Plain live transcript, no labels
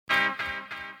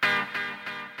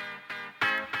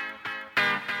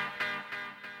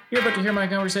You're about to hear my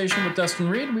conversation with Dustin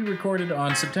Reid. We recorded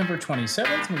on September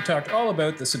 27th, and we talked all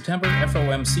about the September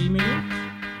FOMC meeting,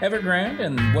 Evergrande,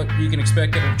 and what you can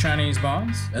expect out of Chinese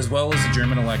bonds, as well as the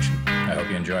German election. I hope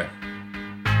you enjoy.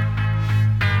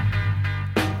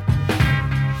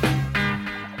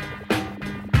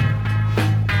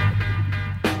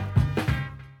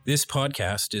 This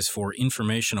podcast is for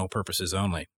informational purposes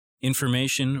only.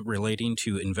 Information relating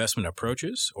to investment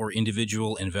approaches or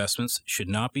individual investments should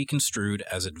not be construed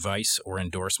as advice or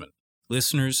endorsement.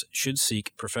 Listeners should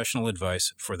seek professional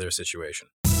advice for their situation.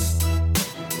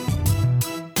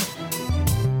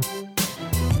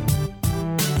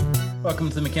 Welcome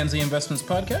to the Mackenzie Investments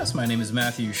Podcast. My name is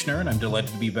Matthew Schnurr, and I'm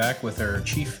delighted to be back with our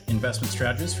Chief Investment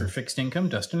Strategist for Fixed Income,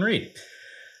 Dustin Reid.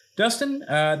 Dustin,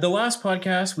 the last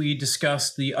podcast, we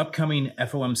discussed the upcoming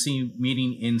FOMC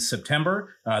meeting in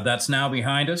September. That's now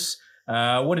behind us.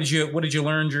 What did you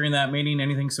learn during that meeting?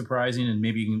 Anything surprising? And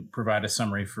maybe you can provide a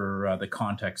summary for the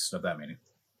context of that meeting.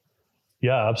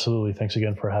 Yeah, absolutely. Thanks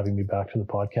again for having me back to the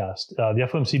podcast. The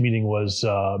FOMC meeting was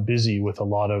busy with a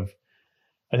lot of,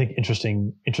 I think,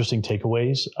 interesting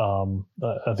takeaways.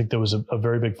 I think there was a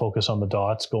very big focus on the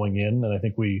dots going in, and I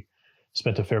think we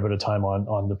spent a fair bit of time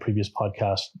on the previous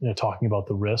podcast, talking about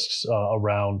the risks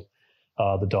around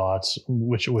the dots,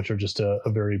 which are just a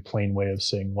very plain way of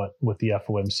saying what the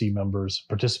FOMC members,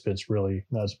 participants really,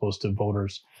 as opposed to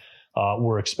voters,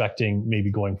 were expecting maybe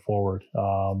going forward.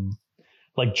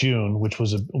 Like June,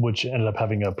 which ended up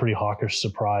having a pretty hawkish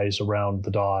surprise around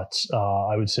the dots.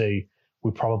 I would say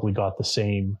we probably got the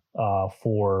same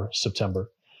for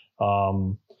September.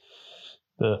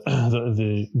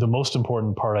 The most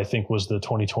important part, I think, was the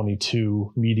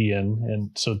 2022 median. And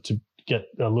so to get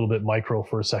a little bit micro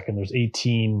for a second, there's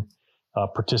 18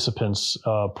 participants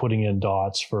putting in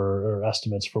dots or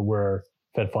estimates for where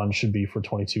Fed funds should be for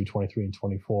 22, 23, and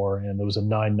 24. And there was a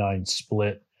 9-9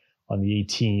 split on the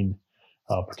 18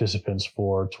 participants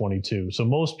for 22. So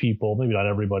most people, maybe not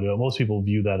everybody, but most people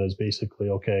view that as basically,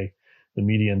 okay, the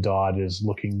median dot is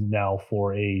looking now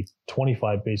for a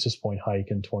 25 basis point hike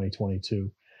in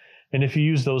 2022. And if you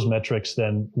use those metrics,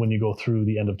 then when you go through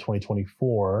the end of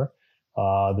 2024,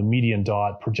 the median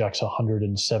dot projects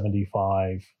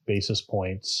 175 basis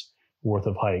points worth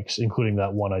of hikes, including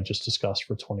that one I just discussed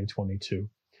for 2022.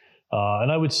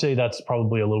 And I would say that's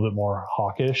probably a little bit more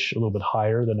hawkish, a little bit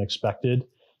higher than expected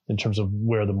in terms of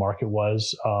where the market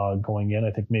was going in.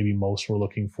 I think maybe most were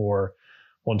looking for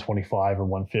 125 or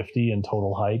 150 in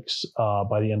total hikes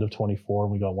by the end of 24,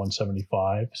 and we got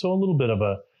 175. So a little bit of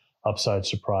a upside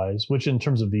surprise, which in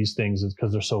terms of these things is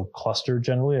because they're so clustered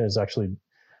generally is actually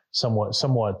somewhat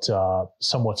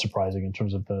surprising in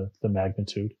terms of the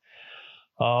magnitude.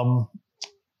 I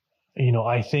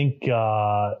think there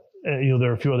are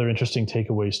a few other interesting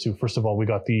takeaways too. First of all, we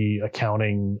got the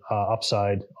accounting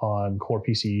upside on core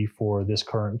PCE for this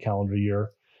current calendar year,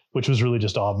 which was really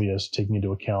just obvious, taking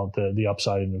into account the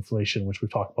upside in inflation, which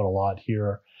we've talked about a lot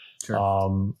here.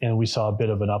 Sure. And we saw a bit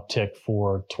of an uptick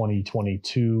for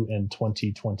 2022 and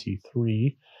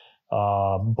 2023,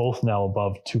 both now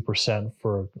above 2%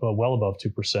 well above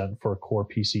 2% for core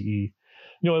PCE.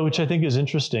 Which I think is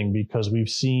interesting because we've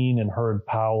seen and heard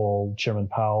Chairman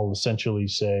Powell essentially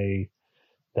say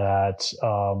that,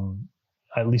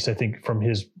 at least I think from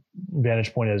his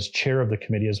vantage point as chair of the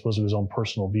committee, as opposed to his own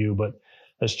personal view, but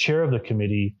as chair of the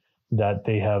committee, that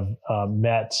they have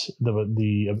met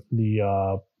the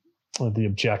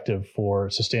objective for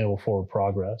sustainable forward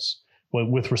progress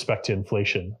with respect to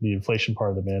inflation, the inflation part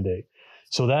of the mandate.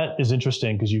 So that is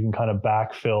interesting because you can kind of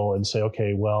backfill and say,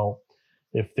 okay, well,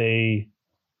 if they,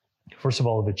 first of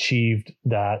all, have achieved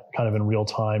that kind of in real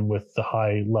time with the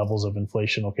high levels of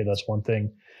inflation, okay, that's one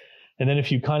thing. And then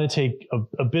if you kind of take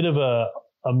a bit of a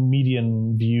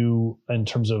median view in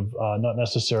terms of not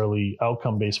necessarily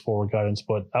outcome-based forward guidance,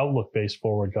 but outlook-based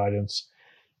forward guidance,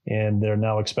 and they're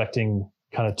now expecting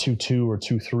kind of 2.2 or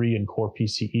 2.3 in core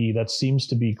PCE, that seems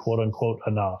to be quote unquote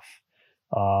enough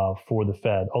for the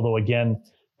Fed. Although again,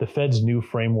 the Fed's new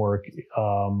framework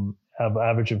of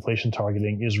average inflation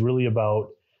targeting is really about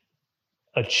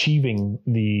achieving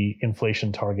the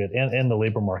inflation target and the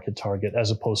labor market target,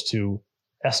 as opposed to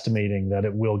estimating that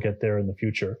it will get there in the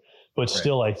future. But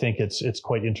still, I think it's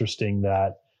quite interesting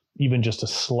that even just a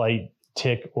slight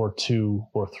tick or 2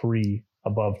 or 3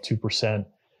 above 2%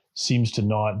 seems to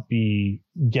not be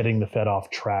getting the Fed off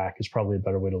track is probably a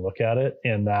better way to look at it.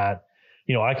 And that,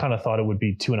 I kind of thought it would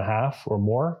be 2.5 or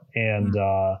more. And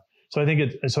so I think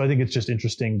it's just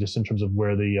interesting just in terms of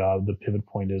where the pivot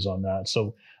point is on that.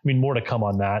 So, more to come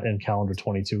on that in calendar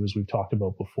 22, as we've talked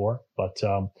about before. But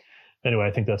anyway,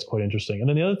 I think that's quite interesting. And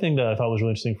then the other thing that I thought was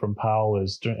really interesting from Powell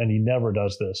is, and he never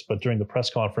does this, but during the press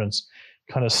conference,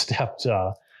 kind of stepped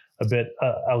a bit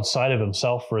outside of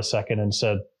himself for a second and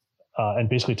said, and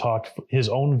basically talked his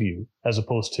own view as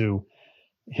opposed to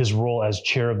his role as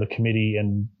chair of the committee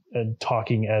and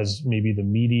talking as maybe the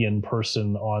median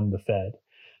person on the Fed.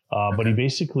 But he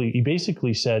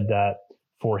basically said that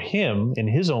for him, in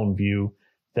his own view,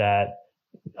 that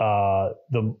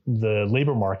the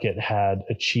labor market had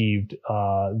achieved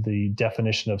the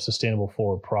definition of sustainable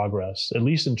forward progress, at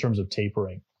least in terms of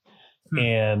tapering.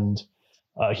 And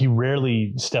he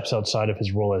rarely steps outside of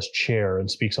his role as chair and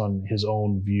speaks on his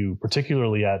own view,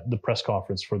 particularly at the press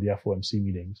conference for the FOMC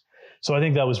meetings. So I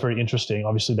think that was very interesting.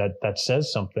 Obviously, that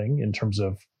says something in terms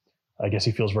of, I guess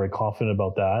he feels very confident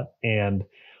about that, and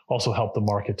also helped the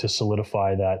market to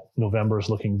solidify that November is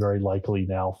looking very likely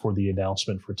now for the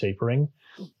announcement for tapering.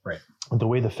 Right. The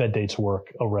way the Fed dates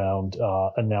work around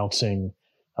announcing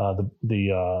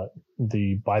the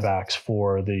buybacks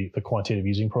for the quantitative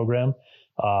easing program,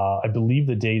 I believe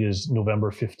the date is November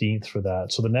 15th for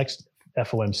that. So the next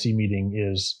FOMC meeting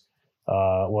is,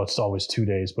 it's always 2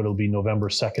 days, but it'll be November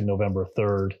 2nd, November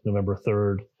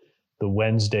 3rd. The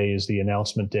Wednesday is the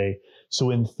announcement day.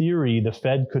 So in theory, the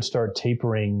Fed could start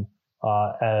tapering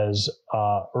as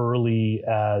early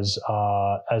as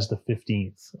the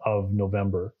 15th of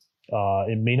November.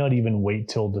 It may not even wait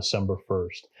till December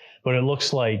 1st, but it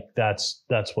looks like that's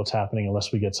what's happening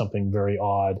unless we get something very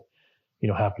odd,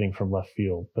 happening from left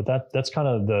field. But that's kind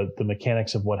of the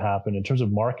mechanics of what happened. In terms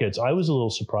of markets, I was a little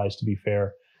surprised, to be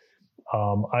fair.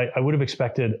 I would have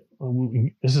expected,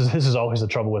 this is always the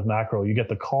trouble with macro. You get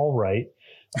the call right,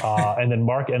 and then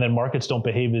markets don't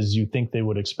behave as you think they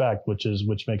would expect, which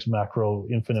makes macro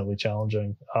infinitely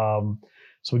challenging.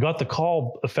 So we got the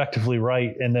call effectively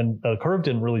right, and then the curve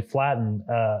didn't really flatten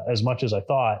as much as I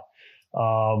thought,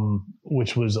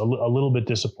 which was a little bit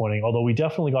disappointing. Although we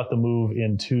definitely got the move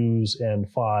in 2s and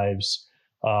 5s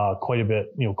quite a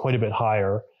bit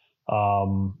higher.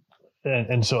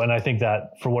 And I think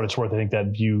that, for what it's worth, I think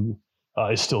that view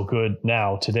is still good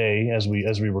now today as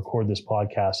we record this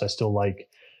podcast. I still like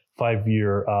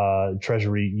 5-year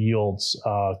Treasury yields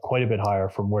quite a bit higher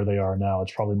from where they are now.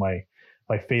 It's probably my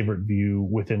favorite view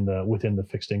within the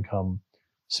fixed income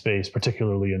space,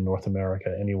 particularly in North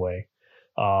America anyway,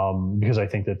 because I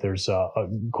think that there's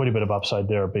quite a bit of upside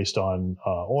there based on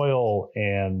oil,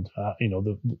 and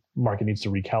the market needs to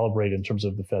recalibrate in terms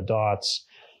of the Fed dots.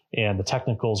 And the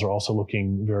technicals are also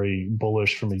looking very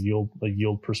bullish from a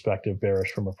yield perspective,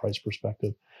 bearish from a price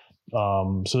perspective.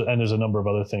 And there's a number of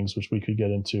other things which we could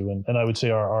get into. And I would say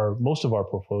our most of our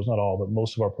portfolios, not all, but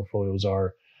most of our portfolios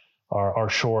are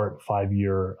short 5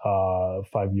 years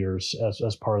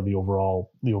as part of the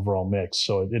overall mix.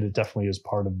 So it definitely is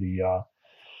part of the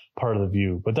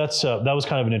view. But that was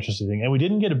kind of an interesting thing. And we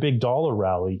didn't get a big dollar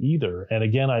rally either. And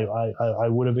again, I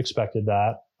would have expected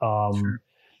that. Sure.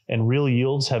 And real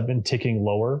yields have been ticking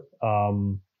lower,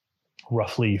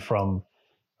 roughly from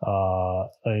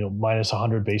minus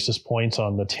 100 basis points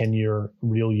on the 10-year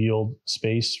real yield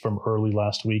space from early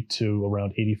last week to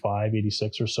around 85,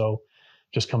 86 or so,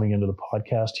 just coming into the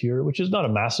podcast here, which is not a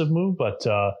massive move, but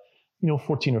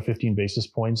 14 or 15 basis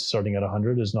points starting at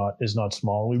 100 is not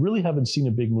small. We really haven't seen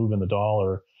a big move in the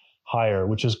dollar higher,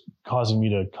 which is causing me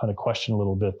to kind of question a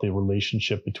little bit the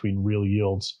relationship between real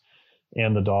yields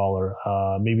and the dollar.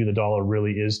 Maybe the dollar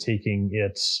really is taking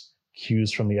its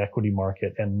cues from the equity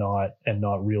market and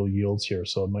not real yields here.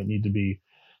 So it might need to be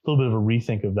a little bit of a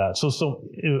rethink of that. So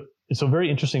it's a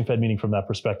very interesting Fed meeting from that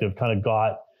perspective. Kind of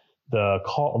got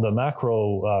the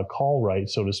macro call right,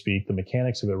 so to speak, the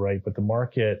mechanics of it right, but the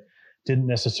market didn't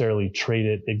necessarily trade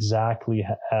it exactly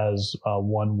as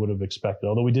one would have expected.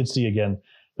 Although we did see again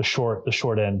the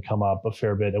short end come up a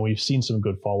fair bit, and we've seen some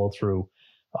good follow through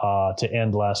to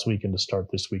end last week and to start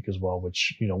this week as well,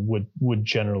 which would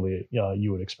generally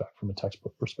you would expect from a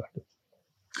textbook perspective.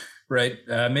 Right.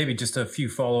 Maybe just a few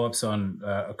follow-ups on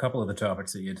a couple of the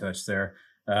topics that you touched there.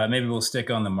 Maybe we'll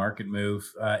stick on the market move.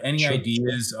 Any Sure.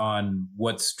 ideas on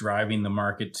what's driving the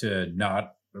market to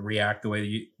not react the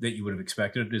way that you would have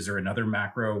expected? Is there another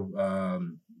macro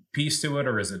piece to it,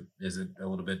 or is it a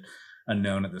little bit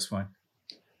unknown at this point?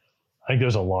 I think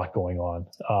there's a lot going on,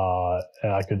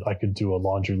 and I could do a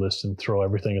laundry list and throw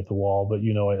everything at the wall, but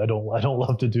I don't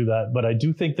love to do that. But I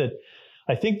do think that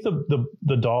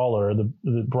the dollar,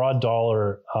 the broad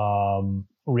dollar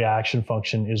reaction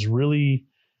function is really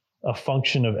a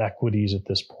function of equities at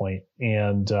this point,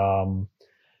 and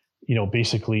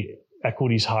basically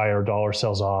equities higher, dollar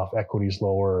sells off, equities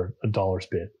lower, a dollar's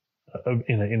bid,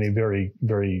 in a very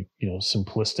very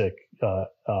simplistic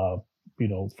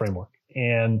framework.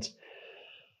 And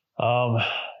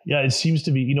Yeah, it seems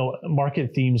to be,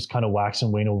 market themes kind of wax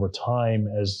and wane over time,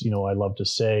 as, I love to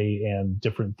say, and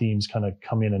different themes kind of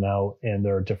come in and out, and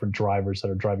there are different drivers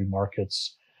that are driving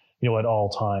markets, at all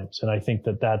times. And I think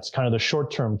that that's kind of the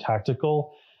short-term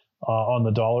tactical on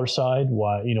the dollar side,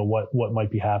 why, what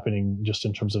might be happening just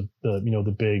in terms of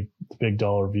the big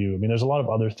dollar view. I mean, there's a lot of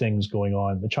other things going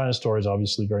on. The China story is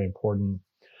obviously very important.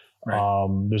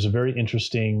 Right. There's a very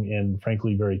interesting and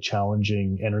frankly very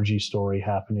challenging energy story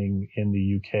happening in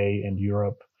the UK and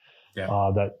Europe.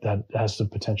 Yeah. That has some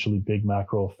potentially big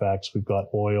macro effects. We've got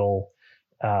oil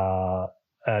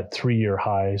at 3-year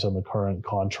highs on the current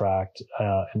contract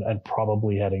and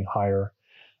probably heading higher.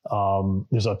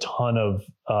 There's a ton of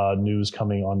news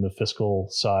coming on the fiscal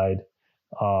side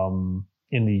in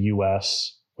the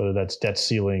US, whether that's debt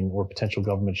ceiling or potential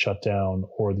government shutdown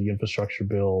or the infrastructure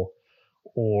bill,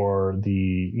 or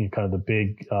the kind of the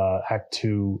big Act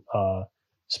 2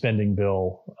 spending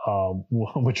bill,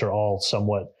 which are all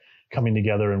somewhat coming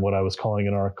together in what I was calling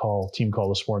in our team call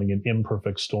this morning an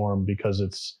imperfect storm, because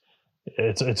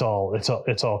it's all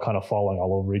kind of falling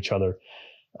all over each other.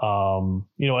 And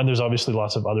there's obviously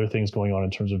lots of other things going on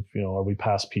in terms of, are we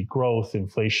past peak growth,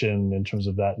 inflation, in terms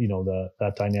of that,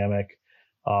 that dynamic.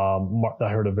 I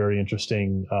heard a very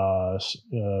interesting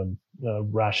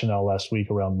rationale last week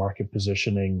around market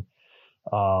positioning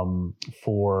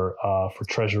for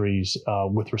treasuries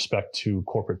with respect to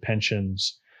corporate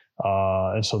pensions,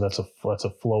 and so that's a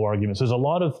flow argument. So there's a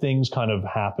lot of things kind of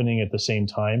happening at the same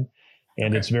time,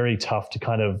 and It's very tough to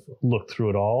kind of look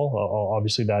through it all.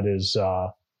 Obviously, that is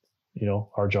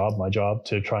our job, my job,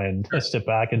 to try and step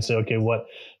back and say, okay, what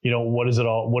does it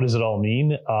all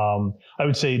mean? I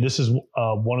would say this is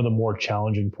one of the more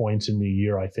challenging points in the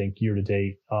year, I think, year to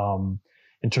date,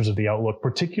 in terms of the outlook,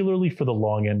 particularly for the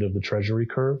long end of the treasury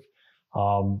curve.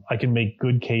 I can make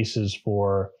good cases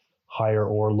for higher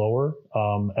or lower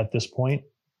at this point.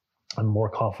 I'm more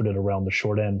confident around the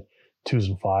short end, 2s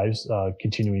and 5s,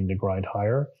 continuing to grind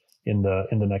higher in the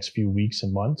next few weeks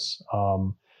and months.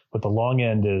 But the long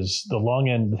end, the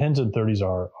 10s and 30s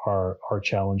are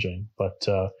challenging. But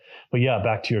yeah,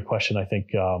 back to your question, I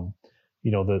think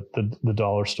the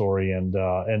dollar story and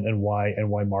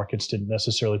why markets didn't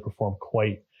necessarily perform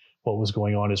quite what was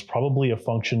going on is probably a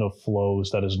function of flows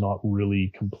that is not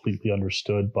really completely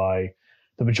understood by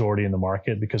the majority in the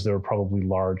market, because there were probably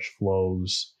large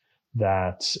flows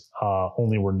that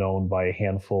only were known by a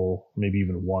handful, maybe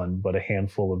even one, but a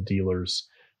handful of dealers.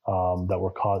 That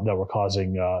were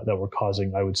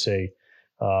causing, I would say,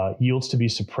 yields to be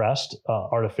suppressed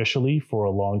artificially for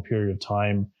a long period of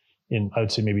time. I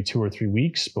would say maybe 2 or 3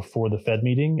 weeks before the Fed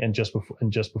meeting, and just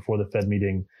before the Fed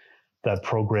meeting, that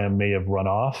program may have run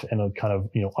off and kind of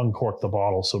uncorked the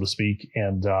bottle, so to speak,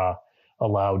 and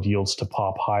allowed yields to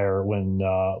pop higher when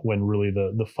really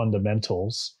the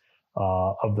fundamentals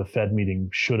of the Fed meeting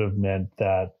should have meant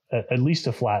that at least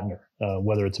a flattener,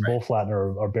 whether it's a bull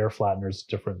flattener or bear flattener, is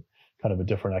a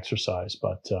different exercise.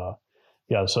 But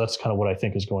yeah, so that's kind of what I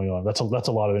think is going on. That's a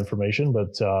lot of information,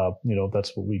 but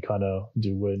that's what we kind of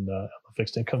do in the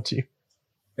fixed income team.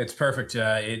 It's perfect.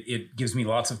 It gives me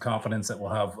lots of confidence that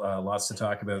we'll have lots to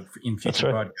talk about in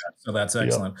future podcasts. So that's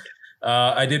excellent.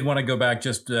 Yeah. I did want to go back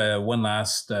just one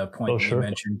last point that you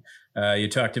mentioned. You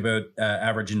talked about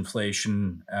average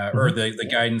inflation or the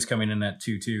guidance coming in at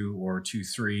 2.2 or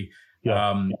 2.3.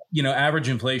 Yeah. Average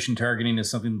inflation targeting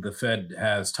is something the Fed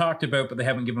has talked about, but they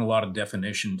haven't given a lot of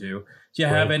definition to. Do you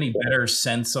have any better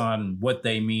sense on what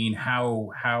they mean,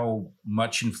 how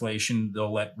much inflation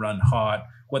they'll let run hot,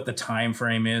 what the time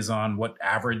frame is on where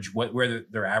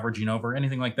they're averaging over,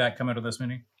 anything like that come out of this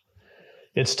meeting?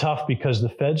 It's tough because the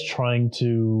Fed's trying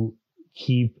to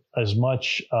keep as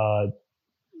much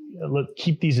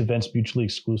keep these events mutually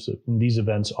exclusive. And these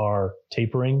events are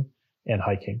tapering and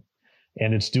hiking.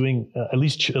 And it's doing, at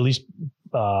least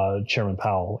Chairman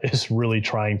Powell is really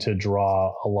trying to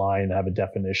draw a line and have a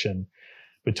definition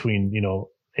between,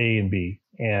 A and B.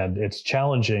 And it's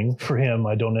challenging for him.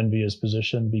 I don't envy his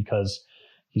position, because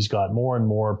he's got more and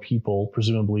more people,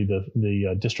 presumably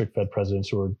the district Fed presidents,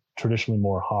 who are traditionally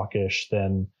more hawkish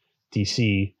than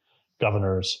DC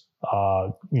governors,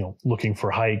 looking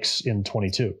for hikes in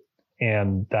 22.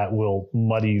 And that will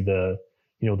muddy the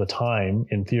time,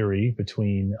 in theory,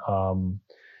 between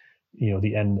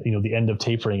the end of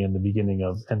tapering and the beginning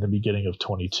of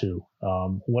 22.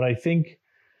 What I think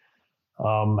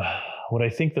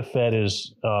the Fed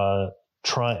is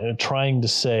trying to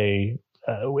say,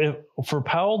 for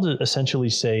Powell to essentially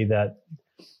say that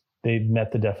they've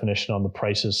met the definition on the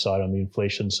prices side, on the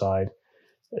inflation side,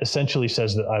 essentially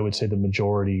says that I would say the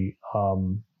majority,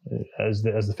 as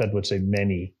the Fed would say,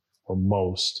 many or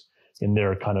most, in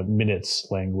their kind of minutes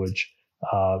language,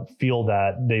 feel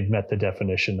that they've met the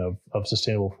definition of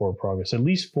sustainable forward progress, at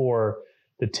least for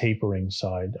the tapering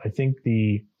side. I think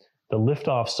the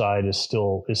liftoff side is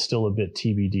still a bit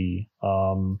TBD.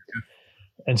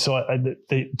 And so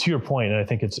to your point, and I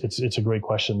think it's a great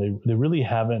question. They really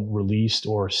haven't released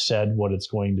or said what it's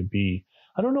going to be.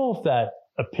 I don't know if that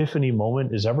epiphany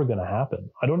moment is ever going to happen.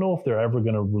 I don't know if they're ever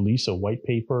going to release a white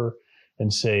paper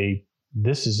and say,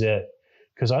 this is it.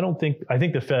 Because I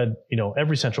think the Fed,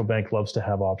 every central bank loves to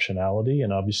have optionality.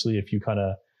 And obviously if you kind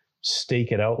of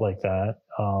stake it out like that,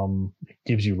 it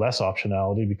gives you less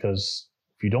optionality, because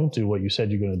if you don't do what you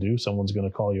said you're going to do, someone's going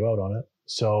to call you out on it.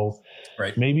 So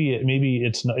right. maybe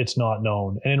it's not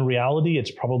known. And in reality,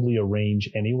 it's probably a range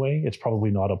anyway. It's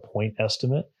probably not a point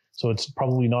estimate. So it's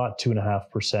probably not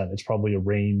 2.5%. It's probably a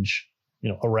range,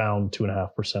 around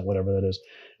 2.5%, whatever that is.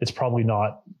 It's probably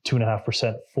not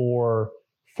 2.5% for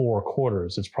 4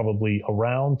 quarters. It's probably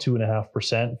around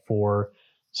 2.5% for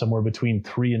somewhere between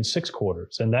 3 and 6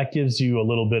 quarters. And that gives you a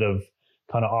little bit of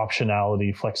kind of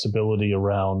optionality, flexibility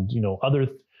around,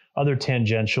 other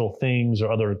tangential things,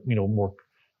 or other, more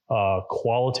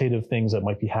qualitative things that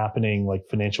might be happening, like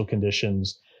financial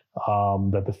conditions,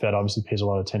 that the Fed obviously pays a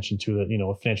lot of attention to. That,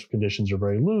 if financial conditions are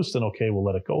very loose, then okay, we'll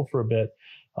let it go for a bit.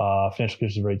 Financial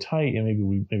conditions are very tight, and maybe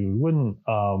we wouldn't.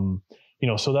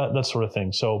 So that sort of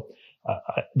thing. So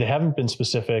they haven't been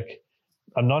specific.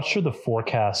 I'm not sure the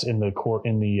forecasts in the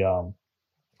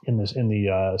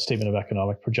statement of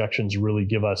economic projections really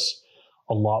give us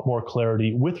a lot more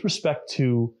clarity with respect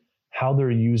to how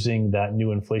they're using that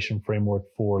new inflation framework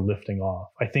for lifting off.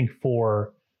 I think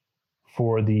for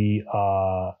the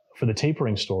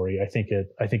tapering story, I think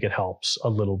it helps a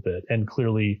little bit. And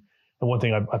clearly, and one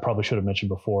thing I probably should have mentioned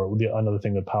before, another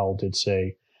thing that Powell did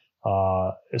say,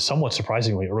 somewhat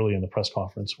surprisingly early in the press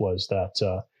conference, was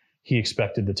that he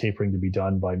expected the tapering to be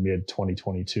done by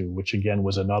mid-2022, which again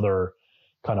was another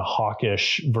kind of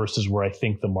hawkish versus where I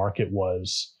think the market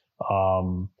was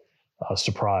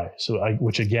surprise. So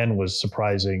which again was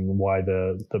surprising, why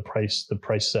the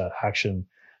price action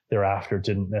thereafter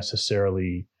didn't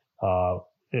necessarily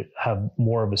have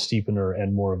more of a steepener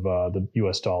and more of the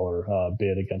U.S. dollar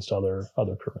bid against other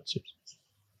currencies.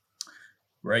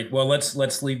 Right. Well,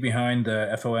 let's leave behind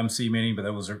the FOMC meeting, but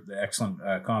those are excellent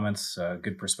comments,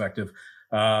 good perspective.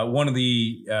 One of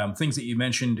the things that you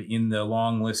mentioned in the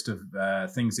long list of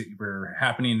things that were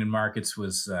happening in markets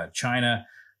was China.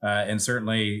 And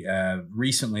certainly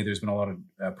recently there's been a lot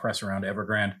of press around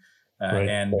Evergrande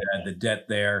and the debt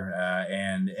there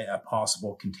and a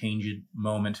possible contagion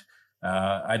moment.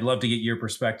 I'd love to get your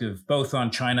perspective both on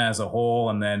China as a whole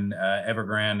and then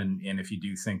Evergrande, and if you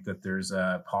do think that there's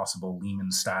a possible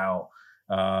Lehman style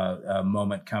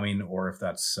moment coming, or if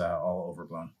that's all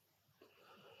overblown.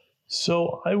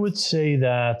 So I would say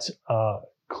that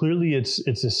clearly it's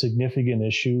a significant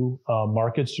issue.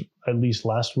 Markets, at least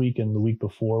last week and the week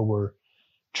before, were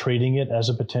trading it as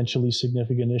a potentially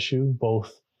significant issue.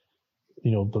 Both,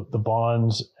 the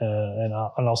bonds and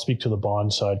I'll speak to the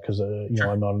bond side because Sure.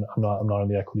 I'm not on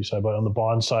the equity side, but on the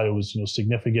bond side it was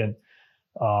significant.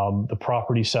 The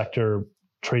property sector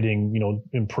trading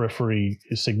in periphery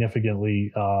is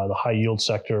significantly. The high yield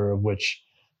sector, of which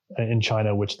in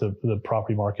China, which the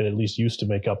property market at least used to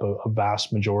make up a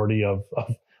vast majority of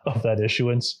that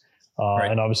issuance.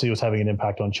 And obviously it was having an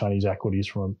impact on Chinese equities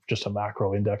from just a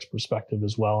macro index perspective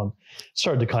as well. And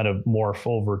started to kind of morph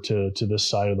over to this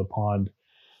side of the pond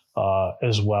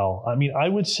as well. I mean, I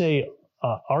would say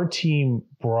our team,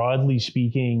 broadly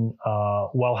speaking,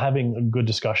 while having good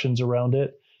discussions around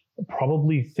it,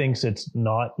 probably thinks it's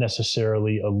not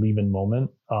necessarily a Lehman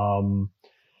moment.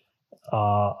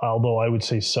 Although I would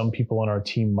say some people on our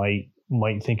team might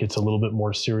think it's a little bit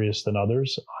more serious than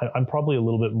others. I'm probably a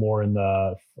little bit more in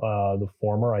the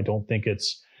former. I don't think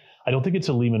it's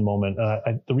a Lehman moment.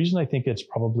 The reason I think it's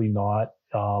probably not,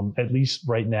 at least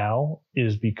right now,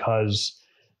 is because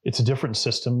it's a different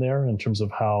system there in terms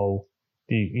of how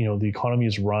the economy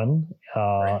is run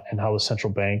and how the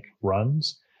central bank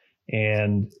runs.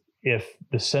 And if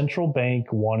the central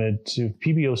bank wanted to,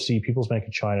 PBOC, People's Bank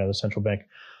of China, the central bank,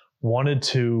 wanted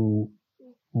to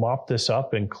mop this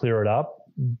up and clear it up,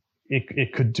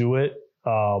 it could do it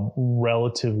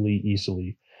relatively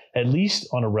easily, at least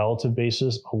on a relative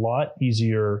basis, a lot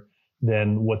easier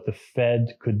than what the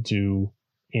Fed could do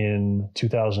in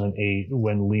 2008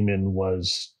 when Lehman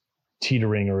was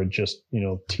teetering or had just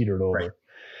teetered over.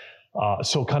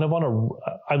 So kind of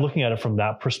I'm looking at it from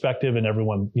that perspective, and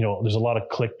everyone, there's a lot of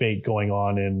clickbait going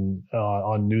on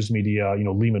on news media,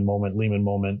 Lehman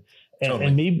moment. Totally.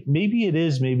 And maybe it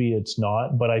is, maybe it's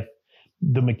not, but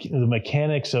the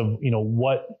mechanics of,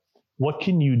 what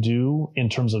can you do in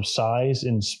terms of size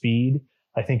and speed,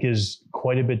 I think is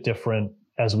quite a bit different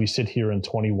as we sit here in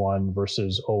 21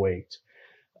 versus '08.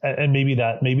 And maybe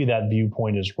that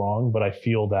viewpoint is wrong, but I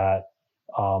feel that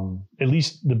at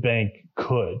least the bank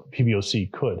could,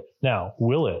 PBOC could. Now,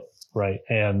 will it? Right.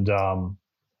 And,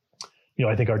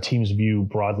 I think our team's view,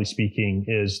 broadly speaking,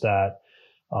 is that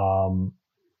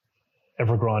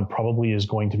Evergrande probably is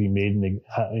going to be made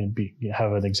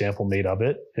have an example made of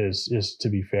it. Is to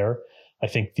be fair. I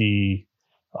think the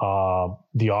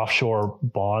offshore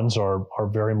bonds are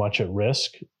very much at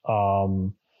risk.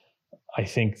 I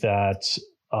think that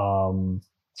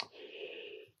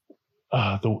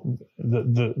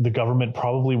the government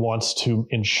probably wants to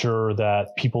ensure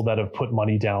that people that have put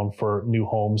money down for new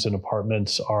homes and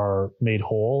apartments are made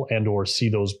whole and or see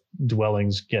those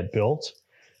dwellings get built.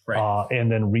 Right.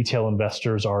 And then retail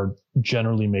investors are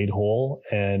generally made whole,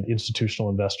 and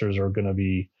institutional investors are going to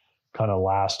be kind of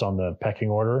last on the pecking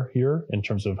order here in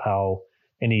terms of how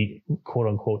any quote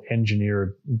unquote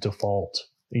engineered default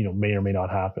may or may not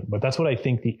happen. But that's what I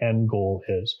think the end goal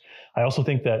is. I also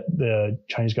think that the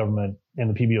Chinese government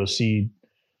and the PBOC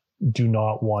do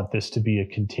not want this to be a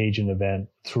contagion event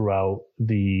throughout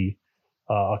the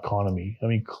economy. I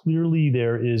mean, clearly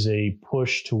there is a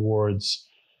push towards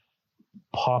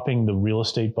popping the real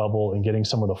estate bubble and getting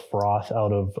some of the froth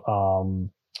out of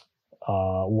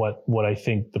what I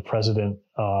think the president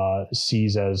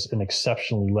sees as an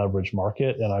exceptionally leveraged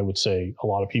market. And I would say a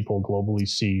lot of people globally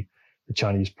see the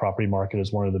Chinese property market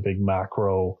as one of the big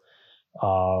macro,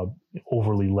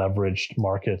 overly leveraged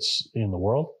markets in the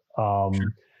world. Sure.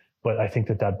 But I think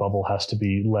that bubble has to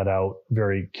be let out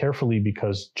very carefully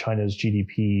because China's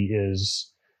GDP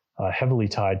is heavily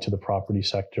tied to the property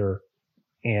sector,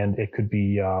 and it could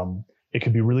be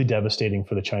really devastating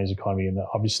for the Chinese economy. And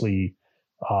obviously,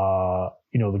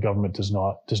 the government does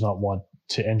not want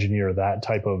to engineer that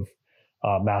type of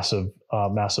massive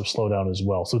slowdown as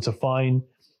well. So it's a fine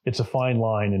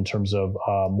line in terms of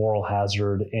moral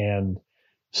hazard and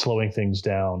slowing things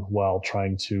down while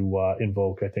trying to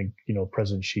invoke, I think,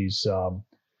 President Xi's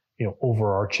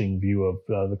overarching view of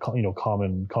the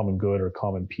common good or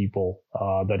common people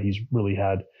that he's really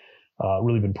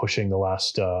been pushing the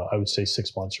last I would say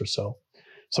 6 months or so.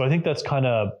 So I think that's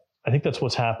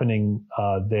what's happening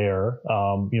there.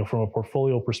 From a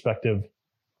portfolio perspective,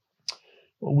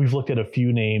 we've looked at a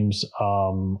few names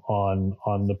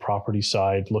on the property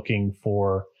side, looking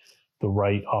for the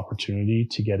right opportunity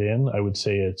to get in. I would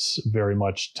say it's very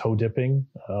much toe dipping,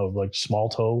 like small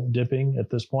toe dipping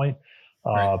at this point.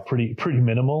 Right. Pretty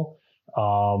minimal.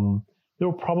 There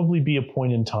will probably be a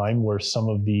point in time where some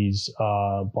of these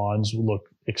bonds look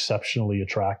exceptionally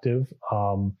attractive.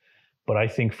 But I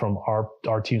think from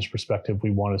our team's perspective, we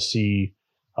want to see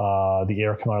the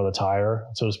air come out of the tire,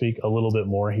 so to speak, a little bit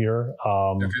more here,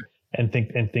 and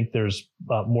think there's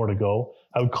more to go.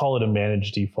 I would call it a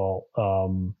managed default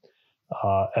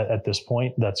at this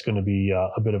point. That's going to be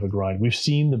a bit of a grind. We've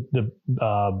seen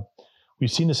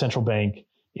the central bank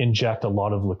inject a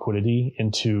lot of liquidity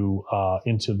into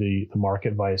the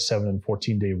market via 7 and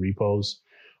 14-day repos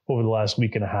over the last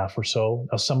week and a half or so.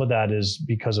 Now, some of that is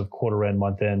because of quarter end,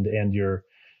 month end, and you're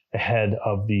ahead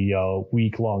of the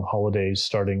week-long holidays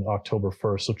starting October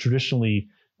 1st. So traditionally,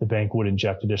 the bank would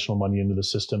inject additional money into the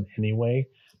system anyway.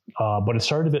 But it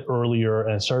started a bit earlier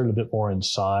and it started a bit more in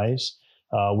size,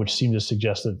 which seemed to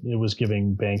suggest that it was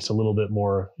giving banks a little bit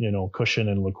more, cushion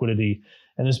and liquidity.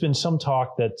 And there's been some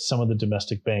talk that some of the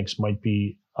domestic banks might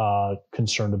be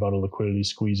concerned about a liquidity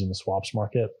squeeze in the swaps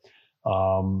market.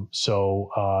 So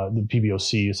the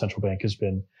PBOC, central bank, has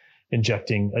been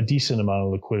injecting a decent amount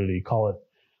of liquidity, call it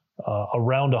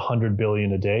around 100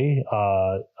 billion a day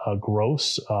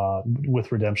gross,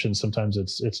 with redemption. Sometimes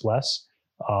it's less,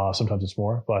 sometimes it's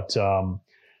more, but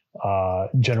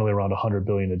generally around 100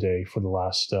 billion a day for the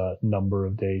last number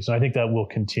of days. And I think that will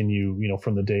continue,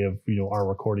 from the day of our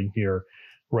recording here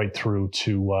right through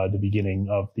to the beginning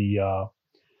of the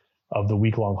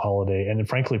week-long holiday, and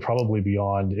frankly probably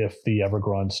beyond if the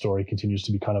Evergrande story continues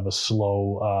to be kind of a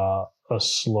slow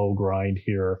grind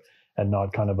here and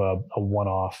not kind of a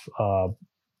one-off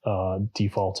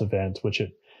default event, which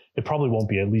it probably won't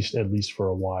be, at least for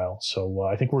a while. So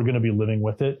I think we're going to be living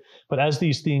with it. But as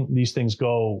these things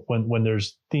go, when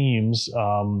there's themes,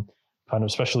 kind of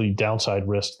especially downside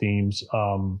risk themes,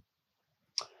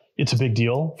 it's a big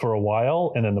deal for a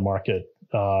while, and then the market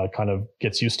kind of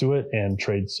gets used to it and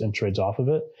trades off of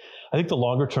it. I think the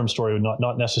longer term story,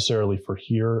 not necessarily for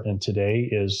here and today,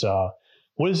 is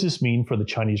what does this mean for the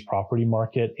Chinese property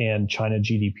market and China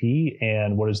GDP,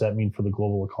 and what does that mean for the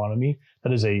global economy?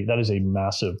 That is a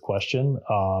massive question,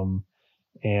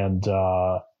 And,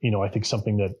 I think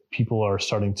something that people are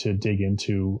starting to dig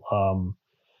into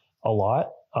a lot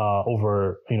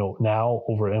over,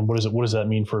 and what does that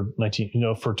mean for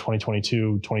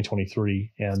 2022,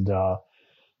 2023? And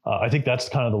I think that's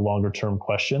kind of the longer term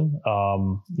question.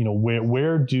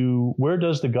 Where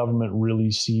does the government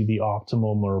really see the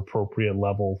optimum or appropriate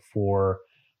level for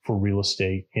real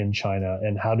estate in China,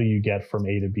 and how do you get from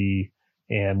A to B?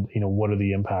 And what are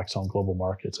the impacts on global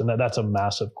markets? And that's a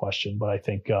massive question, but I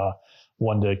think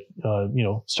one to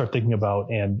start thinking about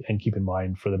and keep in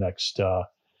mind for the next I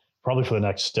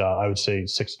would say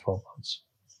 6 to 12 months.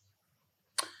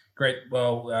 Great.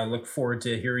 Well, I look forward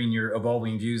to hearing your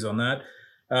evolving views on that.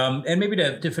 And maybe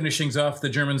to finish things off, the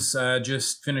Germans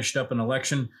just finished up an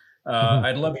election.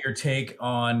 I'd love your take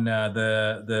on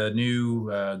the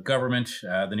new government,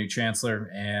 the new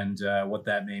chancellor, and what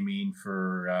that may mean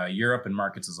for Europe and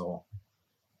markets as a whole.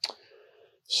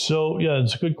 So, yeah,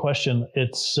 it's a good question.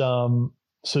 It's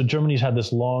so Germany's had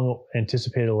this long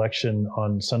anticipated election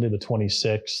on Sunday, the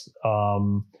 26th.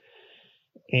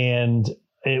 And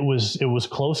it was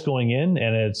close going in,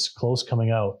 and it's close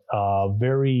coming out.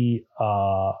 Very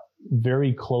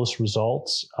close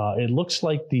results. It looks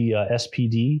like the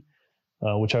SPD,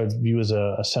 which I would view as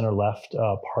a center-left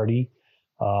party,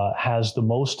 has the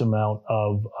most amount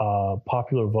of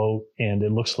popular vote, and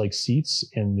it looks like seats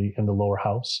in the lower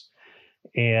house,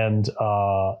 and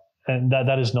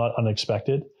that is not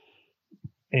unexpected.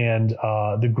 And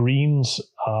the Greens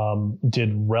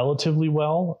did relatively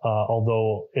well,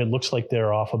 although it looks like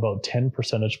they're off about 10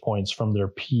 percentage points from their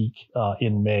peak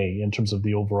in May in terms of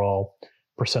the overall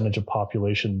percentage of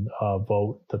population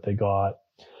vote that they got.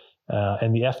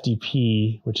 And the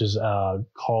FDP, which is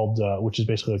which is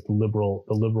basically like the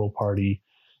Liberal Party,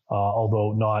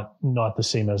 although not the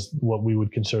same as what we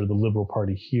would consider the Liberal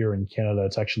Party here in Canada.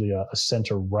 It's actually a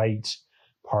center-right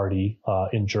party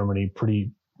in Germany,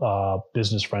 pretty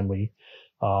business friendly.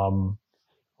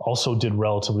 Also did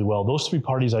relatively well. Those three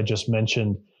parties I just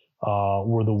mentioned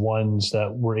were the ones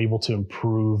that were able to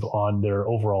improve on their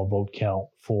overall vote count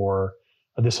for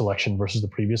this election versus the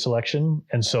previous election.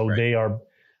 And so They are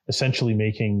essentially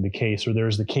making the case, or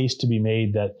there's the case to be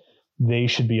made, that they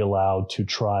should be allowed to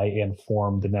try and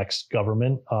form the next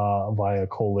government via a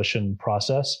coalition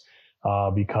process,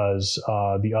 because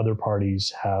the other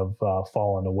parties have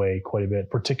fallen away quite a bit,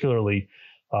 particularly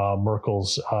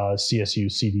Merkel's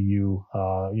CSU-CDU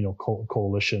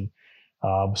coalition.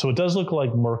 So it does look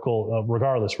like Merkel,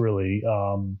 regardless really,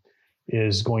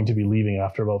 is going to be leaving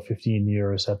after about 15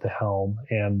 years at the helm.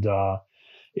 And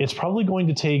it's probably going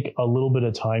to take a little bit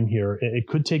of time here. It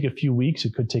could take a few weeks.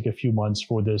 It could take a few months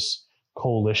for this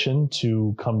coalition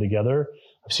to come together.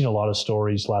 I've seen a lot of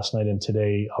stories last night and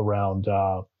today around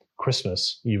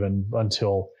Christmas, even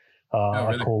until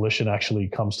a coalition actually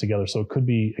comes together. So it could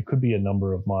be a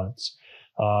number of months.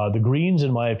 The Greens,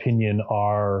 in my opinion,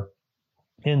 are,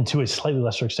 and to a slightly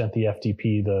lesser extent, the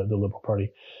FDP, the Liberal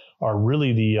Party, are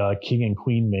really the king and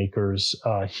queen makers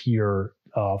here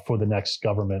for the next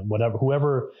government.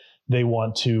 Whoever they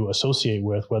want to associate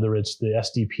with, whether it's the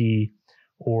SDP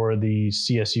or the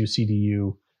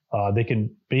CSU-CDU, they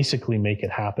can basically make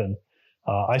it happen.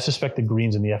 I suspect the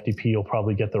Greens and the FDP will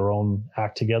probably get their own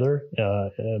act together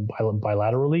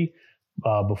bilaterally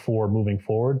before moving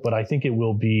forward. But I think it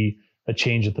will be a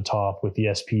change at the top with the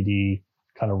SPD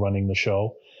kind of running the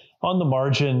show. On the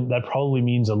margin, that probably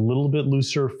means a little bit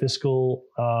looser fiscal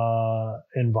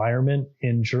environment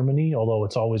in Germany, although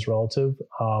it's always relative.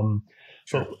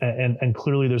 Sure. And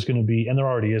clearly there's going to be, and there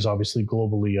already is obviously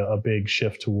globally, a big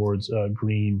shift towards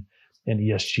green and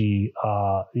ESG,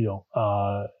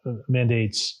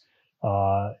 mandates,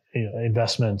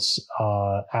 investments,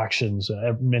 actions,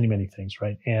 many things,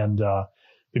 right? And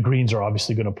the Greens are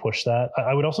obviously going to push that.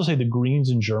 I would also say the Greens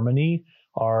in Germany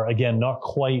are, again, not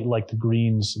quite like the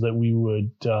Greens that we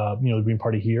would, the Green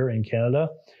Party here in Canada,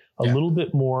 a little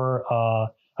bit more,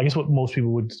 I guess what most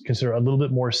people would consider a little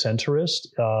bit more centrist,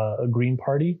 a Green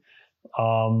Party.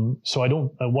 So I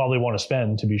don't, while they want to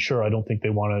spend, to be sure, I don't think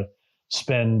they want to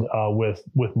spend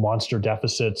with monster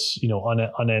deficits,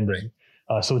 unending.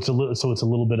 So it's a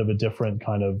little bit of a different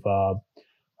kind of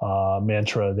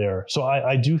mantra there. So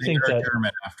I do think that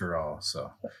German after all.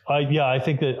 So I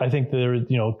think there, kind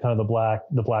of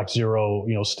the black zero,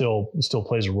 still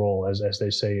plays a role as they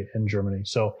say in Germany.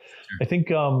 So sure.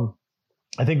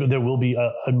 I think that there will be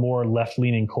a more left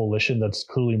leaning coalition that's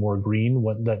clearly more green,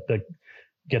 that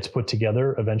gets put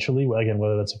together eventually. Again,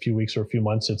 whether that's a few weeks or a few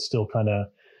months, it's still kind of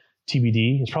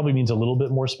TBD. It probably means a little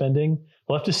bit more spending.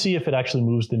 We'll have to see if it actually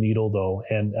moves the needle though,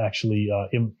 and actually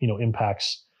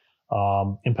impacts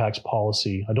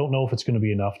policy. I don't know if it's going to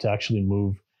be enough to actually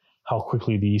move how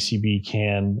quickly the ECB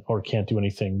can or can't do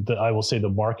anything. I will say the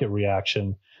market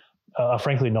reaction,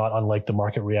 frankly, not unlike the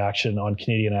market reaction on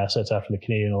Canadian assets after the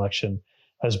Canadian election,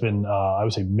 has been, I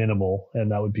would say, minimal,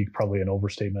 and that would be probably an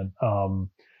overstatement.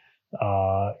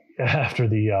 After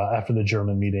the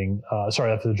German meeting,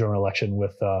 after the German election,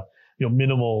 with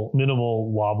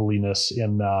minimal wobbliness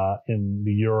in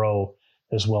the euro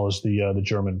as well as the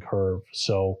German curve.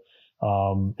 So,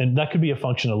 and that could be a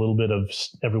function a little bit of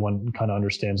everyone kind of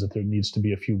understands that there needs to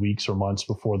be a few weeks or months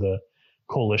before the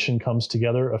coalition comes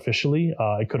together officially.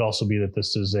 It could also be that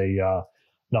this is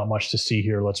not much to see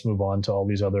here. Let's move on to all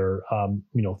these other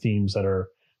themes that are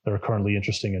currently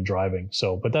interesting and driving.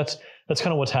 So, but that's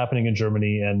kind of what's happening in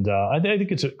Germany, and I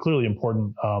think it's clearly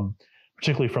important,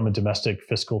 particularly from a domestic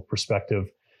fiscal perspective.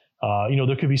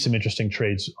 There could be some interesting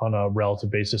trades on a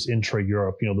relative basis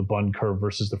intra-Europe. The Bund curve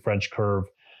versus the French curve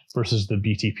versus the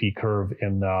BTP curve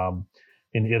in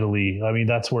Italy. I mean,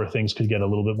 that's where things could get a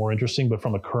little bit more interesting. But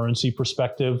from a currency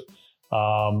perspective,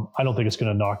 I don't think it's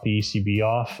going to knock the ECB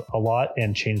off a lot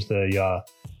and change the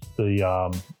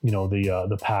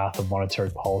path of monetary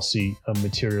policy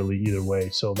materially either way.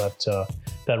 So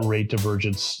that rate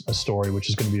divergence story, which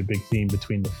is going to be a big theme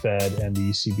between the Fed and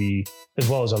the ECB, as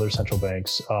well as other central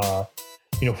banks, for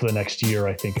the next year,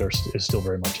 I think is still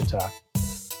very much intact.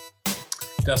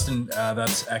 Dustin,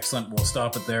 that's excellent. We'll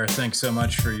stop it there. Thanks so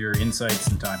much for your insights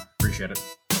and time. Appreciate it.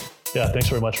 Yeah, thanks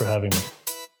very much for having me.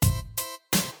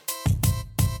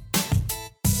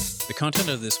 The content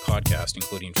of this podcast,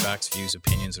 including facts, views,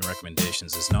 opinions, and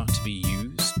recommendations, is not to be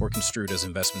used or construed as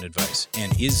investment advice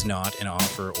and is not an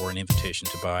offer or an invitation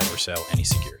to buy or sell any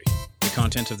security. The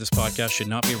content of this podcast should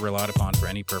not be relied upon for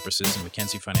any purposes, and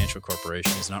Mackenzie Financial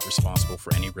Corporation is not responsible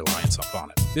for any reliance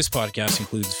upon it. This podcast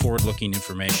includes forward-looking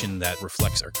information that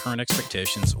reflects our current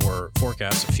expectations or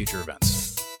forecasts of future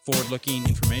events. Forward-looking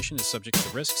information is subject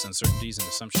to risks, uncertainties, and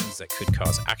assumptions that could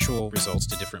cause actual results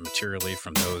to differ materially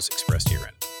from those expressed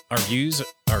herein. Our views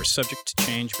are subject to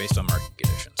change based on market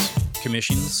conditions.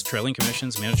 Commissions, trailing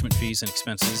commissions, management fees, and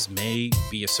expenses may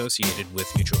be associated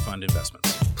with mutual fund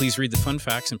investments. Please read the fund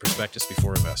facts and prospectus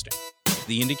before investing.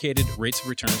 The indicated rates of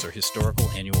returns are historical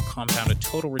annual compounded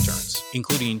total returns,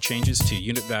 including changes to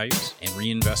unit values and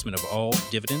reinvestment of all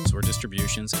dividends or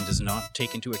distributions, and does not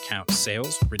take into account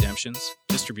sales, redemptions,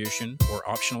 distribution, or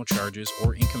optional charges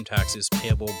or income taxes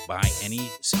payable by any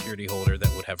security holder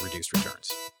that would have reduced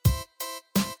returns.